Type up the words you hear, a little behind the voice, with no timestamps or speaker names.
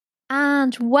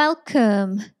and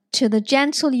welcome to the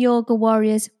Gentle Yoga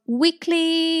Warriors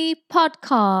weekly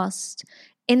podcast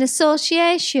in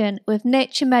association with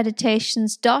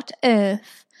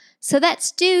naturemeditations.earth. So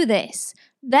let's do this.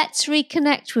 Let's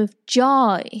reconnect with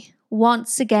joy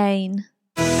once again.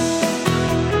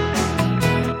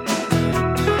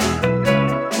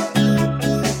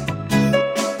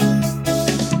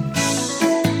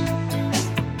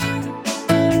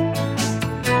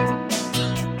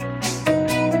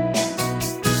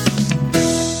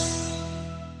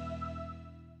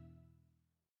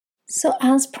 So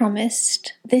as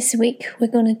promised, this week we're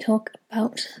going to talk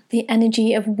about the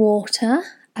energy of water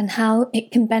and how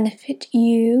it can benefit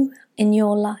you in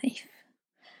your life.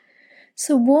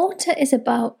 So water is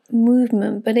about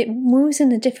movement, but it moves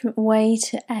in a different way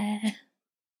to air.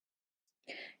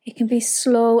 It can be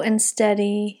slow and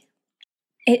steady.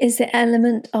 It is the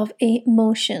element of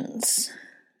emotions,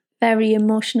 very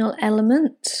emotional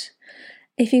element.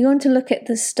 If you're going to look at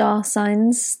the star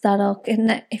signs that are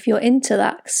if you're into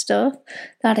that stuff,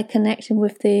 that are connected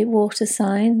with the water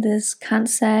sign, there's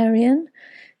Cancerian,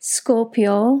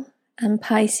 Scorpio, and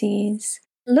Pisces.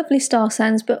 Lovely star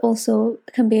signs, but also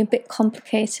can be a bit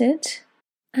complicated.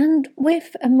 And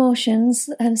with emotions,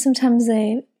 sometimes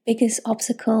the biggest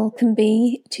obstacle can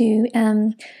be to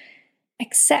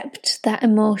accept that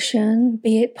emotion,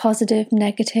 be it positive,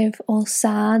 negative, or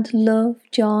sad, love,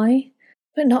 joy,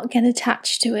 but not get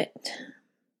attached to it.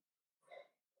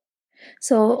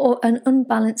 So an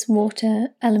unbalanced water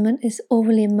element is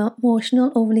overly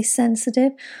emotional, overly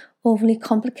sensitive, overly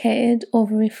complicated,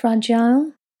 overly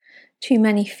fragile, too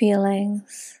many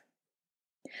feelings.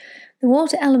 The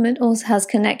water element also has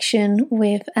connection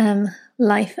with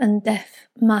life and death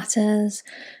matters,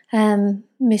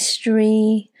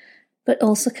 mystery, but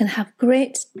also can have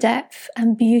great depth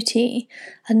and beauty,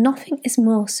 and nothing is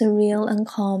more surreal and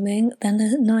calming than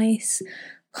a nice,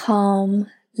 calm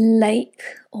lake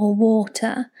or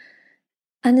water.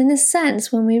 And in a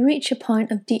sense, when we reach a point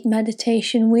of deep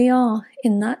meditation, we are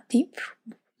in that deep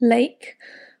lake,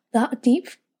 that deep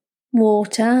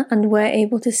water, and we're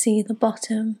able to see the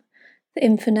bottom, the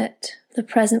infinite, the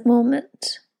present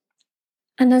moment.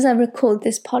 And as I record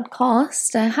this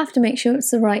podcast, I have to make sure it's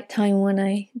the right time when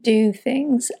I do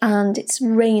things, and it's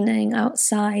raining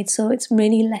outside, so it's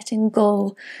really letting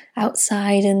go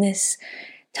outside, and this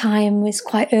time is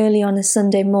quite early on a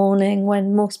Sunday morning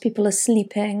when most people are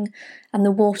sleeping and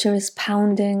the water is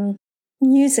pounding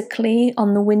musically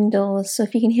on the windows. So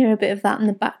if you can hear a bit of that in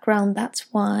the background, that's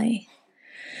why.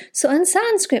 So in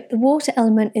Sanskrit, the water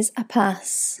element is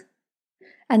apas.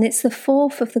 And it's the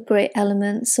fourth of the great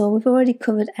elements. So we've already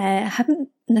covered air. I haven't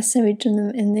necessarily done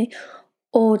them in the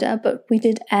order, but we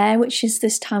did air, which is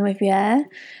this time of year.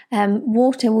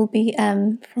 Water will be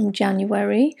from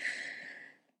January.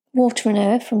 Water and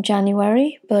earth from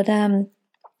January. But at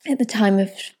the time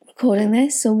of recording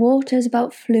this, so water is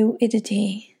about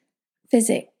fluidity,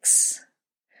 physics.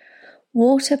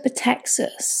 Water protects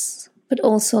us. But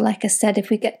also, like I said, if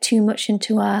we get too much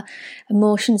into our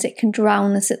emotions, it can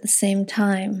drown us at the same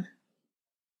time.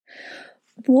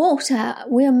 Water,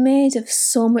 we are made of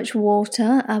so much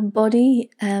water, our body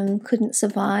couldn't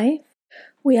survive.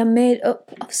 We are made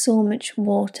up of so much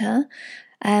water.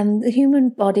 The human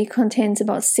body contains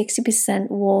about 60%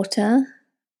 water.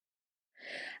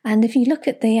 And if you look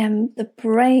at the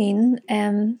brain,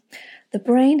 the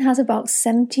brain has about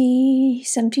 70,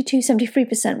 72,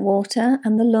 73% water,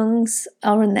 and the lungs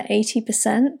are in the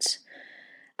 80%.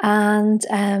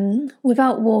 And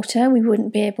without water, we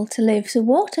wouldn't be able to live. So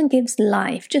water gives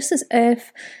life, just as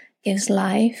earth gives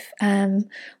life.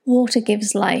 Water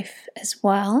gives life as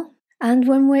well. And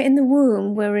when we're in the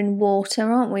womb, we're in water,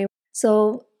 aren't we?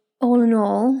 So all in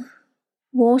all,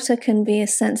 water can be a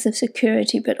sense of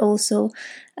security, but also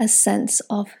a sense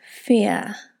of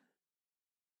fear.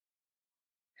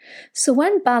 So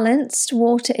when balanced,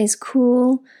 water is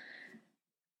cool,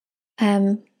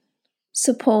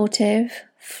 supportive,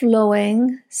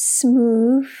 flowing,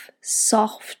 smooth,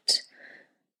 soft,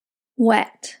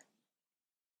 wet.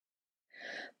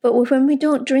 But when we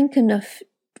don't drink enough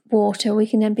water, we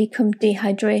can then become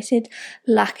dehydrated,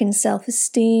 lack in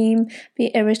self-esteem,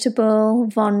 be irritable,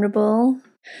 vulnerable.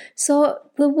 So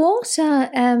the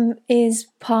water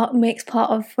makes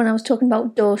part of, when I was talking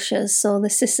about doshas, so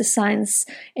the sister signs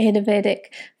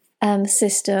Ayurvedic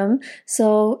system.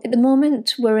 So at the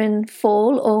moment we're in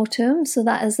fall, autumn, so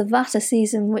that is the Vata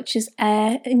season, which is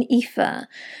air and ether.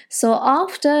 So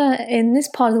in this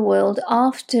part of the world,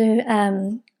 after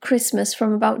Christmas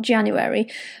from about January,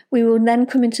 we will then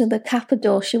come into the Kapha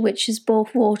dosha, which is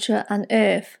both water and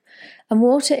earth. And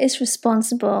water is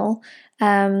responsible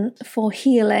for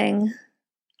healing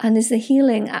and is the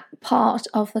healing part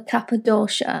of the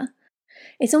Kapha.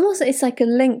 It's like a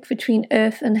link between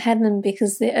earth and heaven,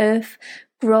 because the earth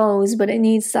grows, but it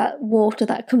needs that water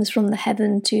that comes from the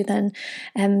heaven to then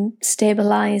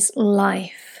stabilize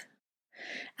life.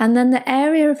 And then the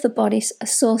area of the body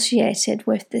associated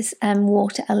with this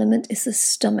water element is the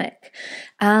stomach.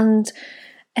 And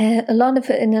in a lot of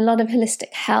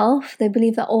holistic health, they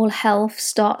believe that all health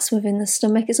starts within the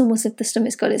stomach. It's almost as if the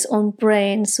stomach's got its own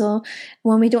brain. So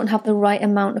when we don't have the right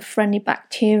amount of friendly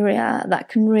bacteria, that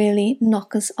can really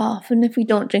knock us off. And if we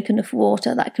don't drink enough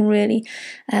water, that can really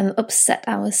upset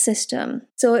our system.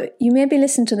 So you may be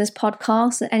listening to this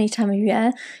podcast at any time of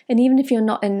year. And even if you're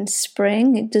not in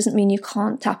spring, it doesn't mean you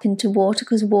can't tap into water,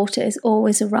 because water is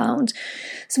always around.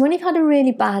 So when you've had a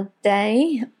really bad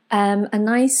day, a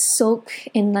nice soak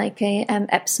in like a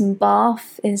Epsom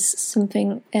bath is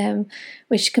something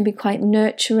which can be quite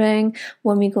nurturing.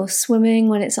 When we go swimming,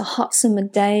 when it's a hot summer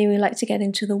day, we like to get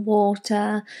into the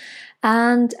water.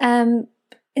 And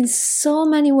in so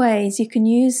many ways, you can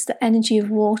use the energy of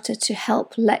water to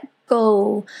help let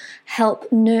go,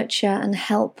 help nurture, and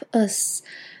help us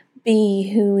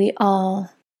be who we are.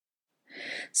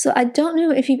 So I don't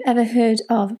know if you've ever heard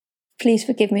of, please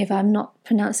forgive me if I'm not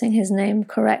pronouncing his name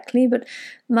correctly, but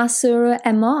Masaru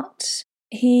Emoto.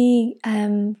 He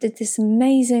did this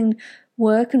amazing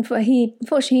work, and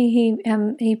unfortunately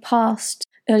he passed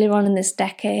earlier on in this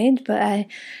decade, but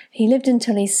he lived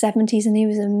until his 70s, and he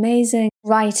was an amazing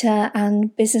writer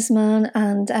and businessman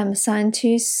and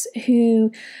scientist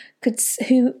who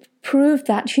proved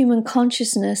that human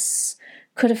consciousness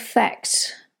could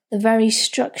affect the very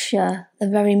structure, the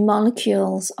very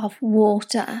molecules of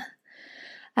water.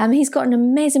 He's got an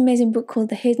amazing book called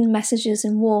The Hidden Messages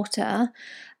in Water,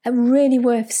 really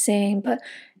worth seeing, but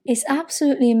it's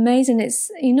absolutely amazing. It's,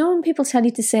 when people tell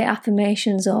you to say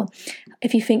affirmations, or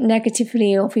if you think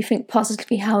negatively or if you think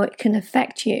positively, how it can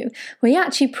affect you. Well, he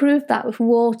actually proved that with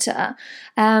water.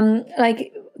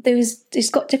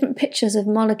 He's got different pictures of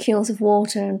molecules of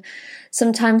water, and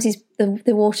sometimes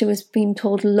the water was being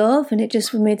told love, and it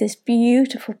just made this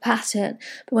beautiful pattern.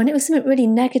 But when it was something really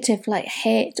negative like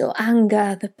hate or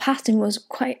anger, the pattern was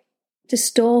quite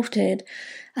distorted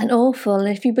and awful. And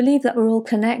if you believe that we're all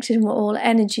connected and we're all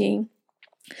energy,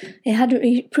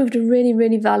 it proved a really,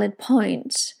 really valid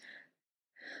point.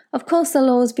 Of course, there'll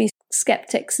always be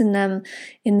skeptics in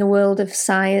the world of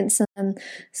science, and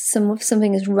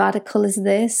something as radical as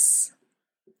this.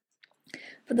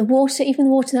 But the water, even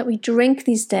the water that we drink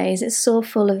these days, it's so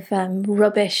full of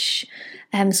rubbish,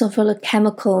 so full of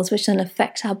chemicals which then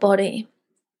affect our body.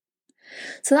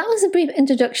 So that was a brief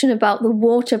introduction about the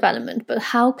water element, but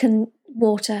how can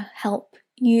water help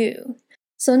you?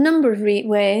 So a number of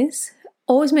ways.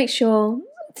 Always make sure,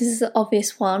 this is the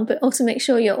obvious one, but also make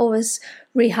sure you're always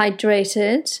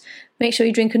rehydrated. Make sure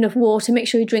you drink enough water. Make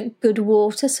sure you drink good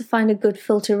water. So find a good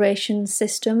filtration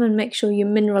system, and make sure you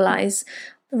re-mineralize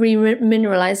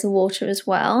the water as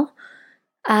well.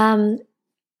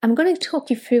 I'm going to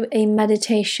talk you through a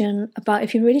meditation about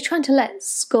if you're really trying to let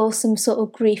go some sort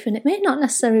of grief, and it may not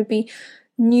necessarily be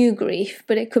new grief,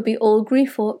 but it could be old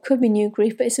grief, or it could be new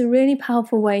grief, but it's a really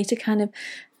powerful way to kind of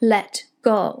let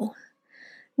go.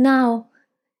 Now,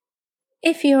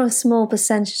 if you're a small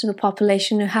percentage of the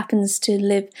population who happens to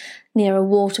live near a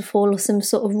waterfall or some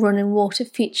sort of running water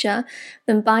feature,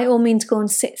 then by all means go and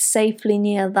sit safely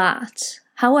near that.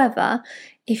 However,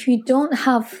 if you don't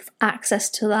have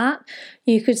access to that,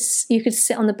 you could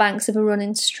sit on the banks of a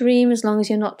running stream, as long as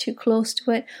you're not too close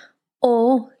to it,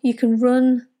 or you can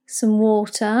run some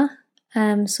water,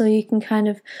 so you can kind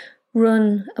of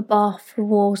run a bath for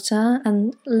water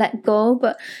and let go.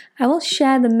 But I will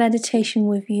share the meditation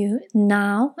with you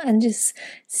now and just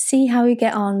see how you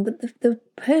get on. But the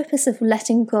purpose of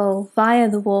letting go via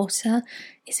the water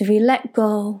is, if we let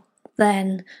go,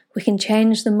 then we can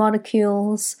change the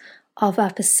molecules of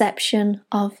our perception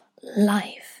of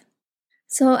life.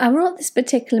 So I wrote this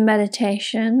particular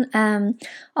meditation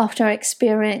after I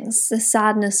experienced the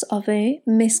sadness of a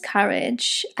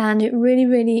miscarriage, and it really,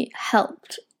 really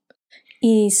helped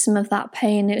ease some of that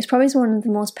pain. It was probably one of the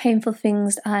most painful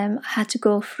things I had to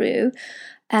go through,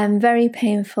 very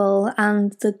painful,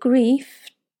 and the grief,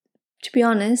 to be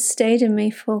honest, stayed in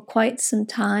me for quite some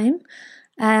time.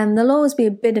 There'll always be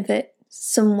a bit of it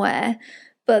somewhere,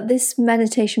 but this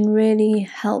meditation really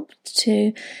helped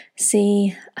to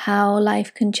see how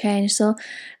life can change. So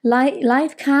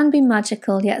life can be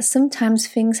magical, yet sometimes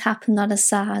things happen that are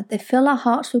sad. They fill our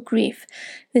hearts with grief.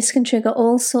 This can trigger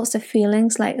all sorts of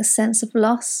feelings like a sense of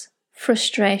loss,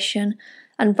 frustration,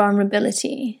 and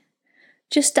vulnerability.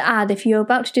 Just to add, if you're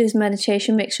about to do this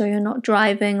meditation, make sure you're not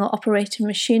driving or operating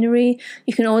machinery.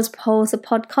 You can always pause the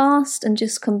podcast and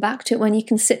just come back to it when you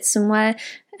can sit somewhere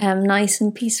nice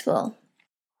and peaceful.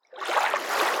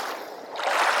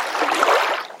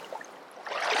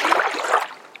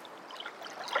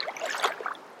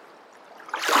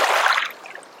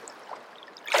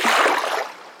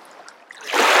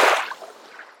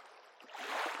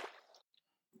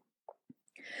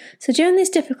 So during these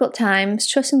difficult times,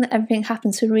 trusting that everything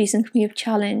happens for a reason can be a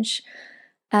challenge.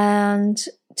 And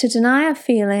to deny our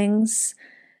feelings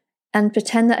and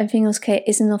pretend that everything is okay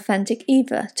isn't authentic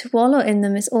either. To wallow in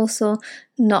them is also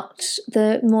not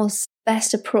the most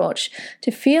best approach.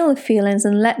 To feel the feelings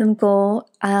and let them go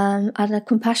at a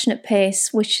compassionate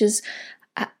pace, which is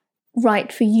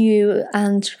right for you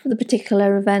and for the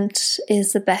particular event,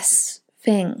 is the best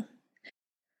thing.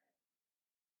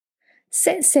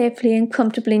 Sit safely and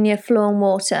comfortably near flowing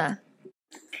water.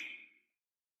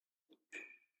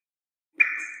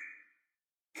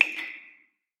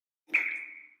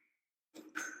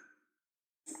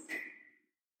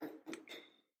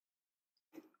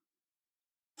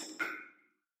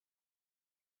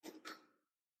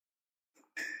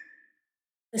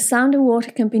 The sound of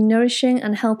water can be nourishing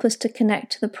and help us to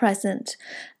connect to the present.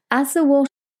 As the water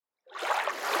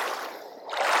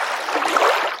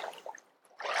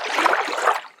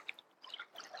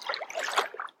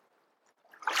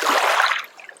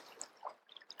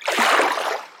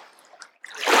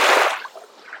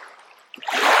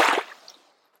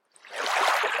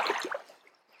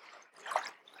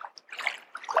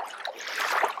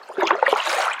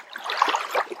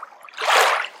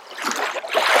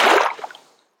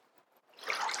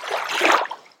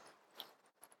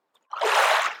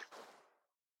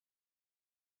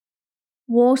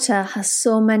Water has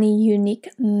so many unique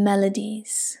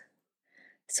melodies.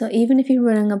 So even if you're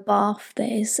running a bath,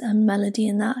 there is a melody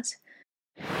in that.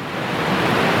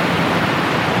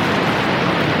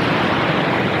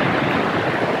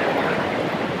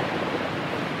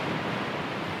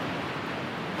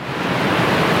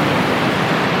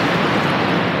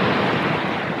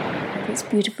 Its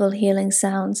beautiful healing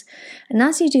sounds. And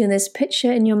as you do this,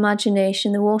 picture in your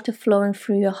imagination the water flowing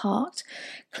through your heart,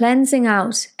 cleansing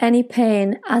out any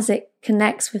pain as it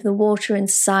connects with the water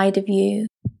inside of you.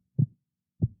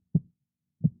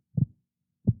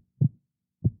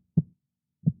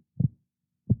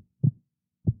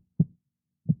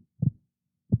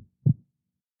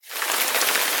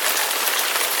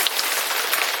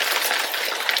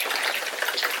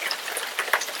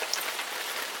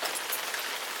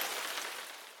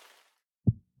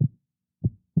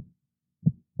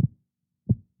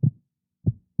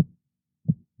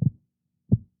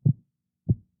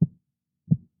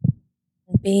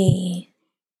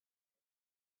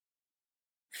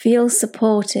 Feel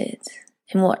supported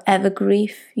in whatever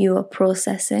grief you are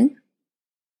processing.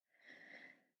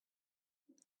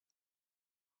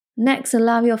 Next,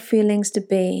 allow your feelings to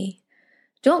be.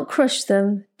 Don't crush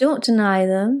them, don't deny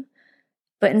them,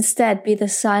 but instead be the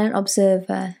silent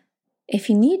observer. If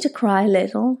you need to cry a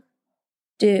little,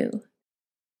 do.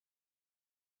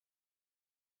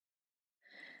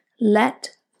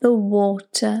 Let the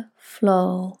water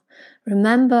flow.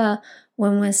 Remember,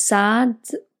 when we're sad,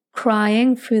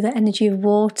 crying through the energy of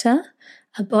water,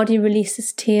 our body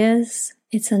releases tears.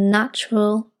 It's a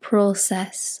natural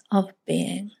process of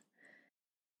being.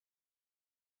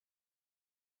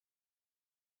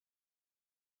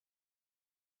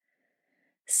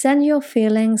 Send your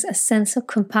feelings a sense of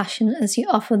compassion as you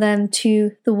offer them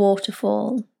to the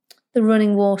waterfall, the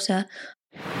running water.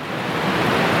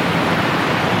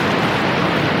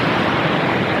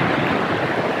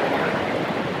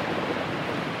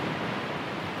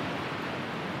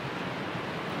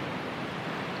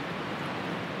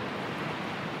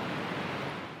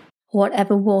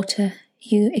 Whatever water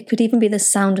it could even be the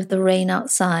sound of the rain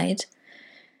outside.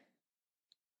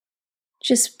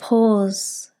 Just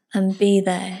pause and be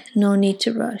there, no need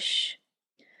to rush.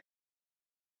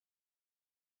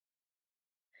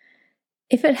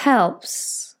 If it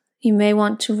helps, you may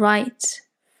want to write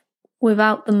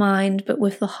without the mind but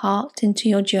with the heart into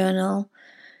your journal,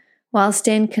 while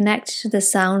staying connected to the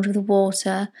sound of the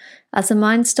water. As the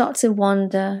mind starts to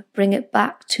wander, bring it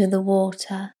back to the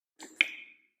water.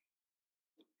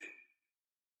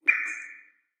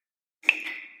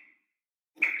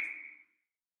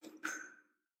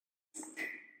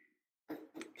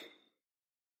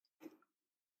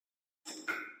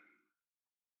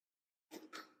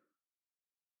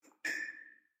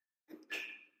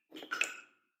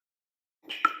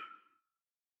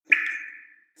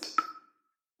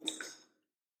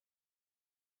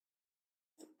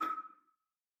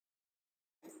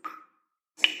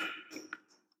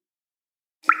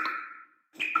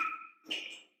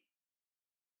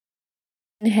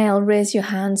 Inhale, raise your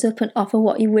hands up and offer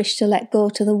what you wish to let go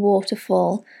to the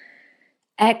waterfall.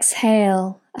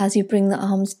 Exhale as you bring the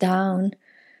arms down,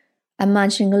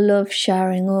 imagining a love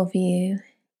showering over you.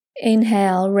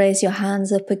 Inhale, raise your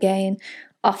hands up again.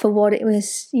 Offer what it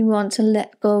was you want to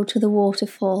let go to the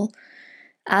waterfall.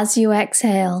 As you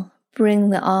exhale,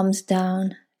 bring the arms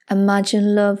down.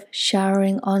 Imagine love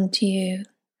showering onto you.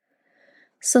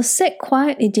 So sit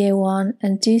quietly, dear one,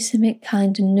 and do something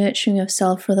kind and nurturing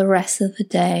yourself for the rest of the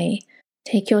day.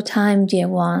 Take your time, dear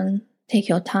one. Take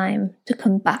your time to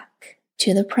come back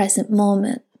to the present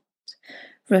moment,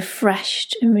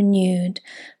 refreshed and renewed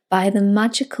by the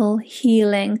magical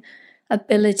healing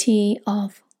ability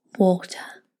of water.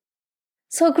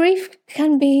 So grief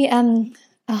can be a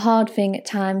hard thing at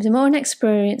times. In my own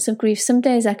experience of grief, some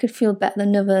days I could feel better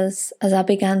than others as I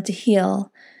began to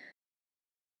heal.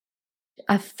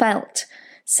 I felt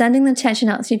sending the tension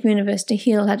out to the universe to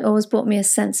heal had always brought me a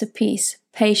sense of peace,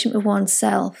 patient with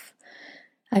oneself,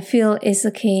 I feel is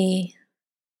the key.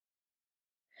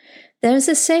 There is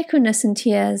a sacredness in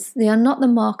tears. They are not the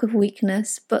mark of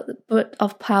weakness, but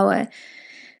of power.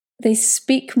 They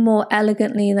speak more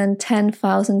elegantly than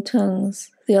 10,000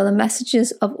 tongues. They are the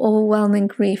messages of overwhelming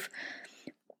grief,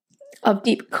 of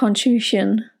deep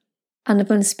contrition, and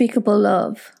of unspeakable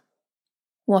love.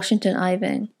 Washington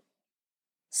Irving.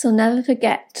 So never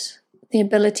forget the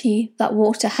ability that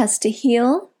water has to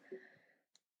heal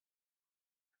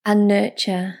and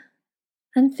nurture.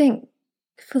 And think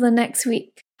for the next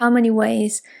week, how many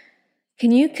ways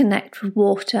can you connect with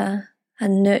water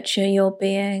and nurture your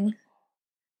being?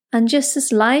 And just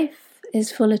as life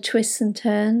is full of twists and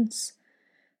turns,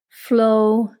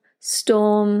 flow,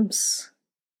 storms,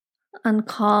 and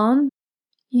calm,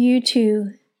 you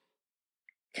too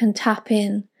can tap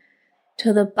in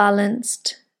to the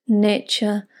balanced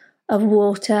nature of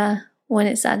water when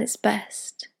it's at its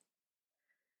best.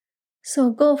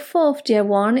 So go forth, dear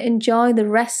one, enjoy the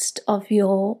rest of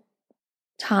your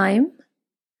time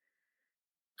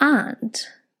and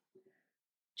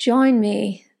join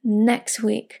me next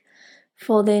week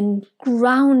for the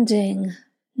grounding,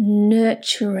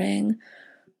 nurturing,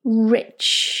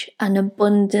 rich and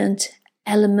abundant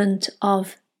element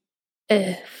of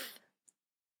earth.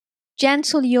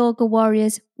 Gentle Yoga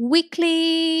Warriors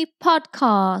weekly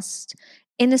podcast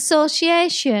in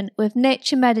association with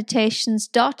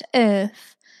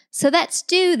naturemeditations.earth. So let's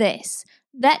do this.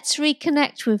 Let's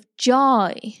reconnect with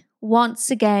joy once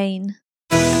again.